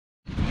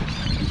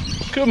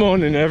Good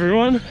morning,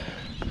 everyone.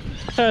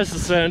 How's the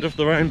sound of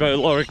the rainbow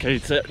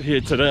lorikeets out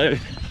here today?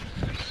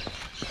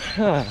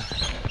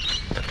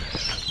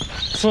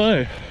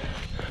 So,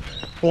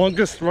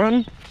 longest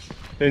run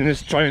in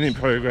this training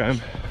program.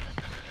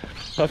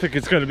 I think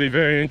it's going to be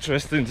very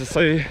interesting to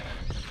see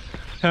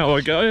how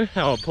I go,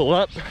 how I pull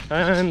up,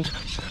 and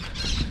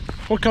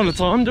what kind of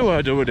time do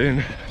I do it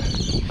in.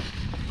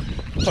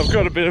 I've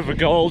got a bit of a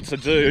goal to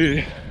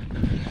do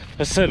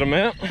a set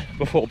amount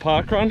before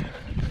parkrun.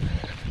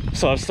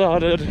 So I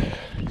started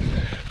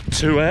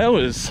 2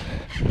 hours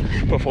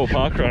before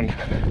parkrun.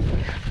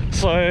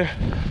 So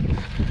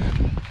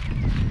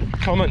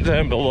comment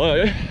down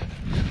below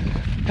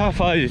how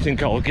far you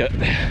think I'll get.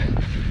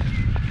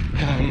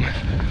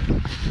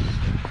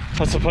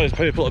 I suppose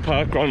people at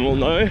parkrun will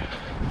know.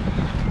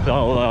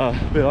 They'll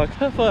be like,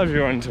 how far have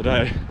you run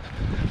today?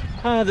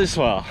 This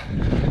far.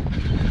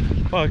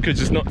 Well, I could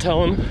just not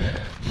tell them.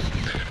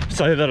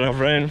 Say that I've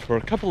ran for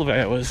a couple of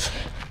hours.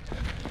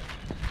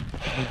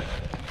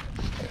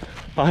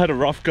 I had a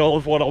rough goal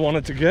of what I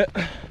wanted to get.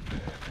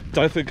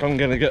 Don't think I'm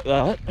gonna get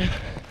that.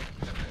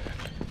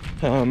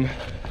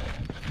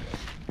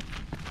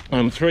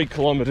 I'm 3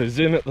 kilometers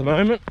in at the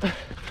moment,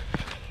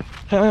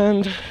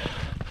 and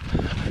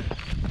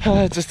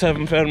I just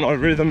haven't found my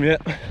rhythm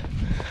yet.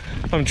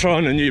 I'm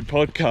trying a new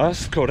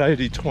podcast called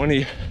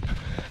 80-20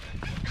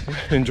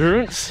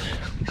 Endurance,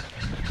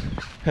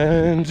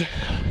 and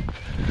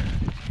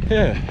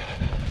yeah.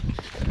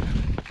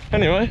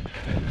 Anyway,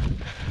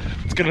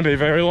 it's gonna be a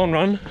very long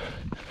run.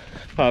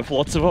 I have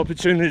lots of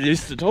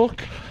opportunities to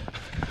talk,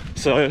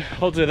 so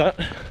I'll do that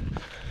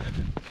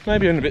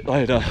maybe in a bit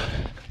later.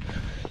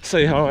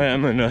 See how I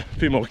am in a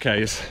few more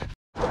Ks.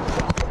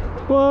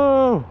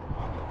 Whoa!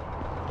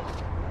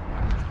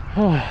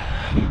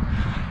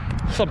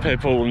 Some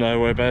people will know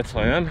whereabouts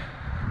I am.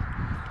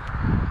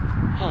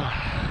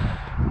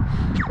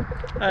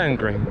 And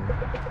green.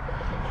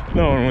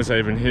 No one was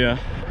even here.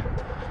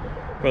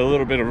 But a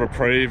little bit of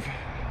reprieve.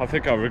 I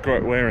think I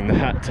regret wearing the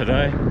hat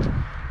today.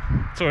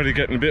 It's already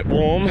getting a bit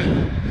warm,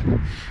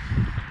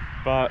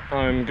 but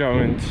I'm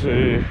going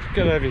to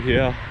get over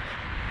here,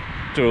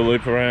 do a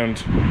loop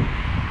around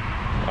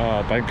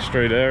Bank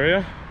Street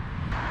area,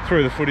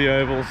 through the footy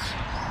ovals,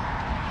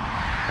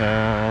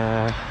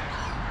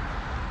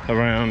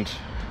 around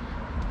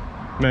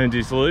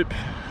Mandy's Loop.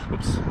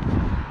 Oops.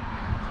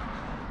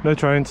 No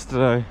trains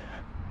today.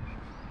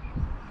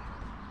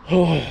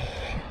 Oh.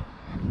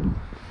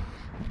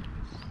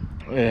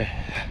 Yeah.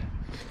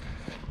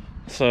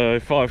 So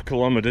 5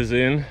 kilometers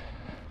in,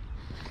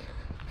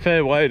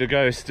 fair way to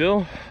go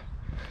still,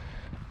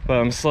 but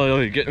I'm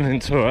slowly getting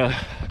into a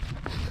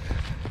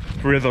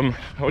rhythm,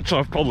 which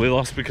I've probably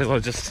lost because I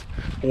just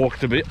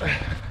walked a bit.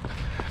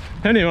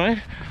 Anyway,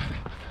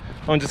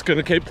 I'm just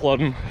gonna keep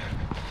plodding.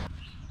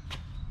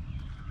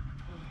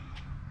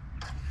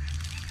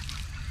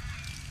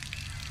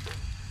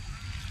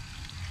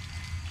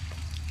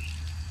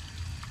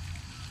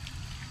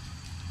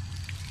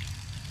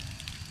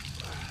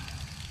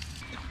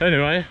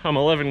 Anyway, I'm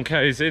 11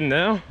 Ks in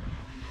now,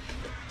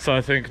 so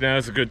I think now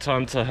is a good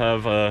time to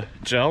have a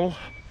gel.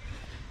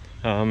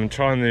 I'm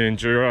trying the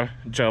Enduro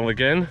gel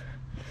again.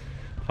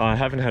 I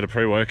haven't had a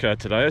pre-workout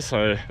today,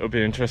 so it'll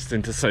be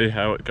interesting to see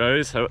how it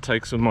goes, how it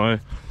takes with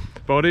my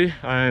body.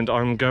 And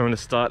I'm going to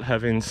start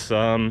having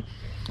some,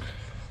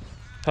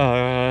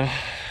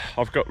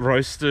 I've got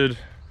roasted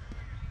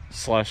 /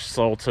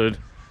 salted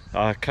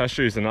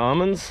cashews and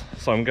almonds,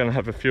 so I'm going to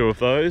have a few of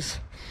those.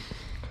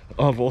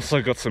 I've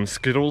also got some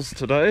Skittles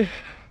today.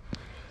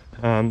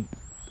 I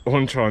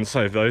want to try and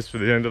save those for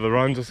the end of the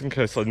run, just in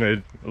case I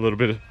need a little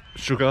bit of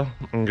sugar.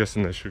 I'm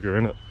guessing there's sugar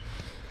in it.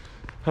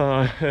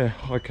 Yeah,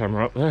 high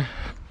camera up there.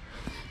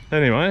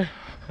 Anyway,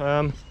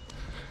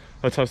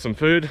 let's have some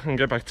food and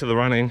get back to the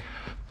running.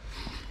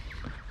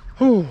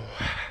 Ooh,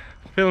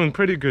 feeling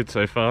pretty good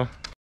so far.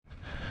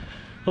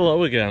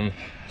 Hello again.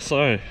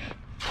 So,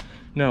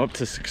 now up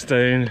to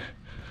 16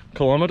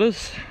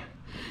 kilometers.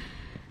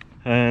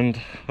 And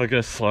I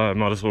guess I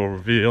might as well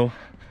reveal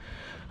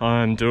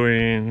I'm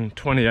doing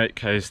 28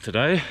 Ks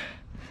today,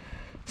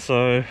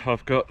 so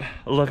I've got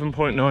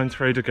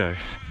 11.93 to go.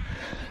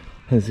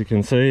 As you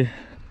can see,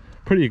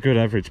 pretty good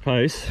average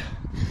pace.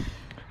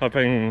 I've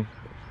been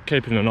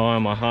keeping an eye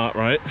on my heart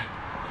rate,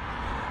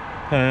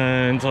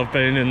 and I've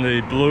been in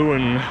the blue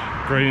and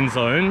green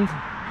zone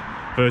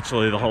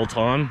virtually the whole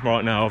time.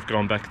 Right now I've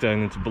gone back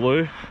down into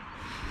blue,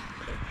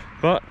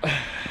 but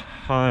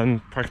I'm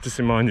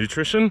practicing my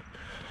nutrition.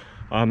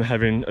 I'm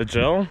having a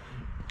gel,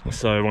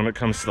 so when it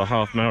comes to the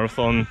half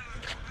marathon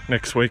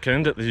next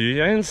weekend at the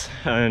Yans,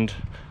 and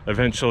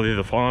eventually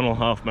the final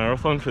half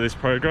marathon for this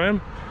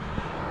program,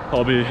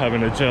 I'll be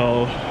having a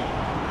gel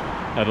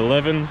at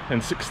 11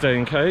 and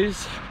 16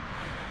 Ks.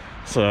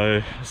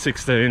 So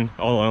 16,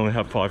 I'll only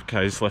have 5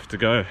 Ks left to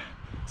go.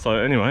 So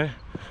anyway,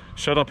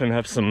 shut up and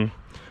have some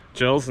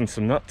gels and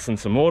some nuts and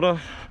some water,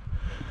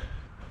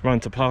 run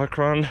to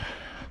parkrun.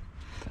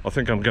 I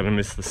think I'm going to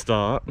miss the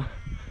start.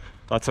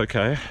 That's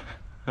okay.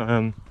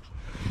 I'm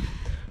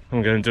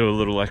going to do a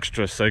little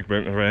extra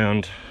segment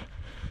around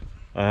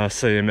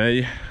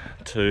CME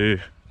to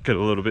get a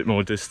little bit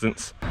more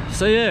distance.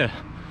 So yeah,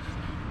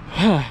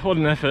 what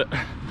an effort.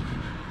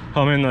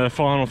 I'm in the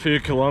final few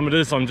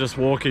kilometers. I'm just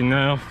walking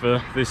now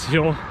for this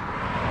hill.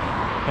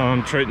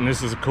 I'm treating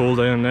this as a cool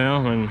down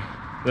now, and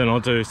then I'll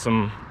do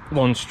some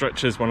long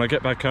stretches when I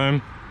get back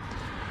home.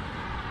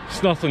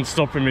 There's nothing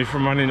stopping me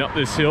from running up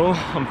this hill.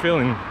 I'm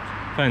feeling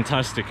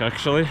fantastic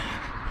actually.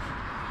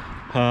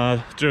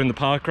 During the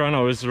park run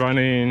I was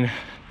running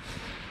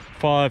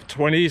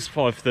 5:20s,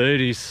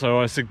 5:30s, so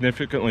I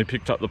significantly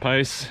picked up the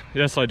pace.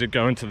 Yes, I did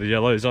go into the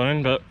yellow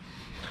zone, but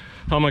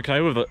I'm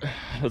okay with it.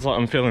 It's like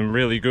I'm feeling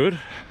really good,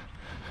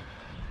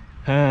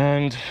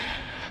 and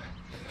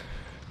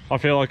I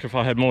feel like if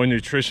I had more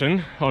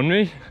nutrition on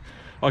me,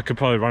 I could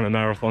probably run a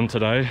marathon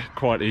today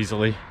quite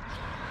easily.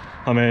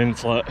 I mean,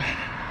 it's like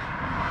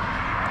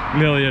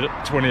nearly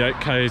at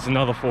 28 k's,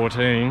 another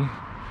 14.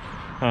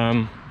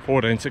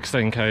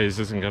 16 k's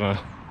isn't gonna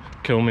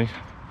kill me.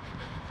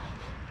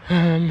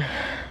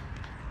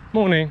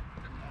 Morning.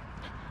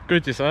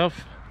 Good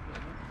yourself?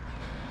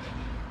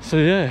 So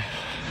yeah,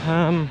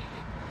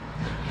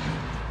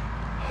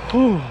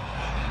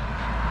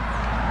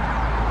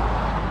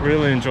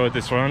 really enjoyed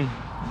this run.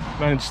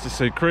 Managed to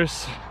see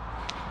Chris.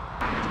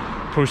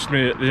 Pushed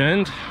me at the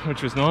end,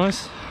 which was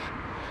nice.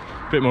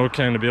 Bit more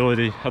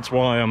accountability. That's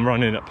why I'm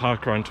running at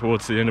parkrun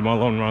towards the end of my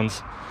long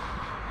runs.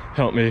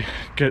 Help me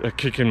get a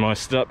kick in my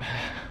step.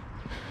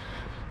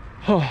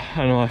 Oh,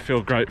 and I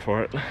feel great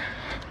for it.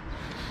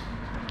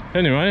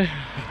 Anyway,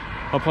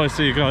 I'll probably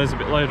see you guys a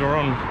bit later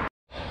on.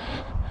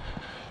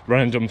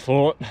 Random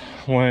thought,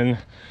 when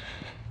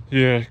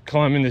you're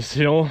climbing this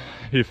hill,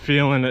 you're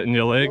feeling it in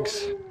your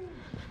legs,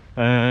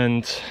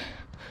 and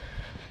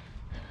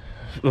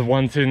the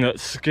one thing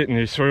that's getting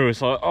you through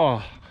is like,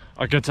 oh,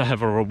 I get to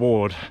have a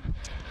reward.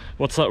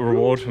 What's that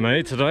reward for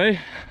me today?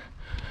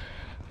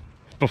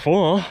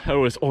 Before, it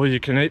was all you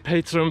can eat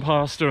pizza and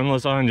pasta and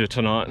lasagna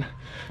tonight.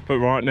 But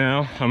right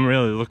now, I'm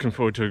really looking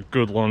forward to a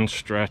good long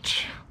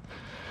stretch.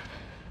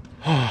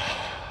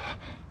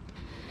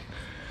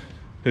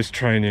 This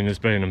training has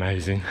been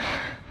amazing.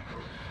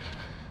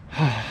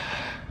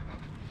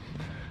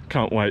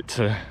 Can't wait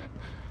to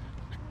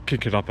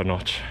kick it up a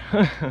notch.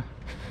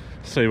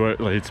 See where it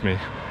leads me.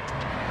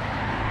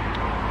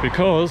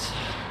 Because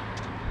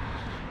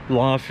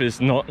life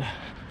is not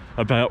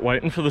about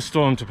waiting for the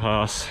storm to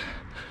pass.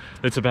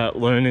 It's about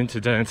learning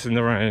to dance in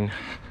the rain.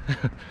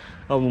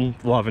 I'm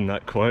loving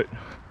that quote.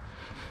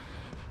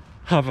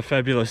 Have a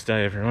fabulous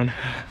day, everyone.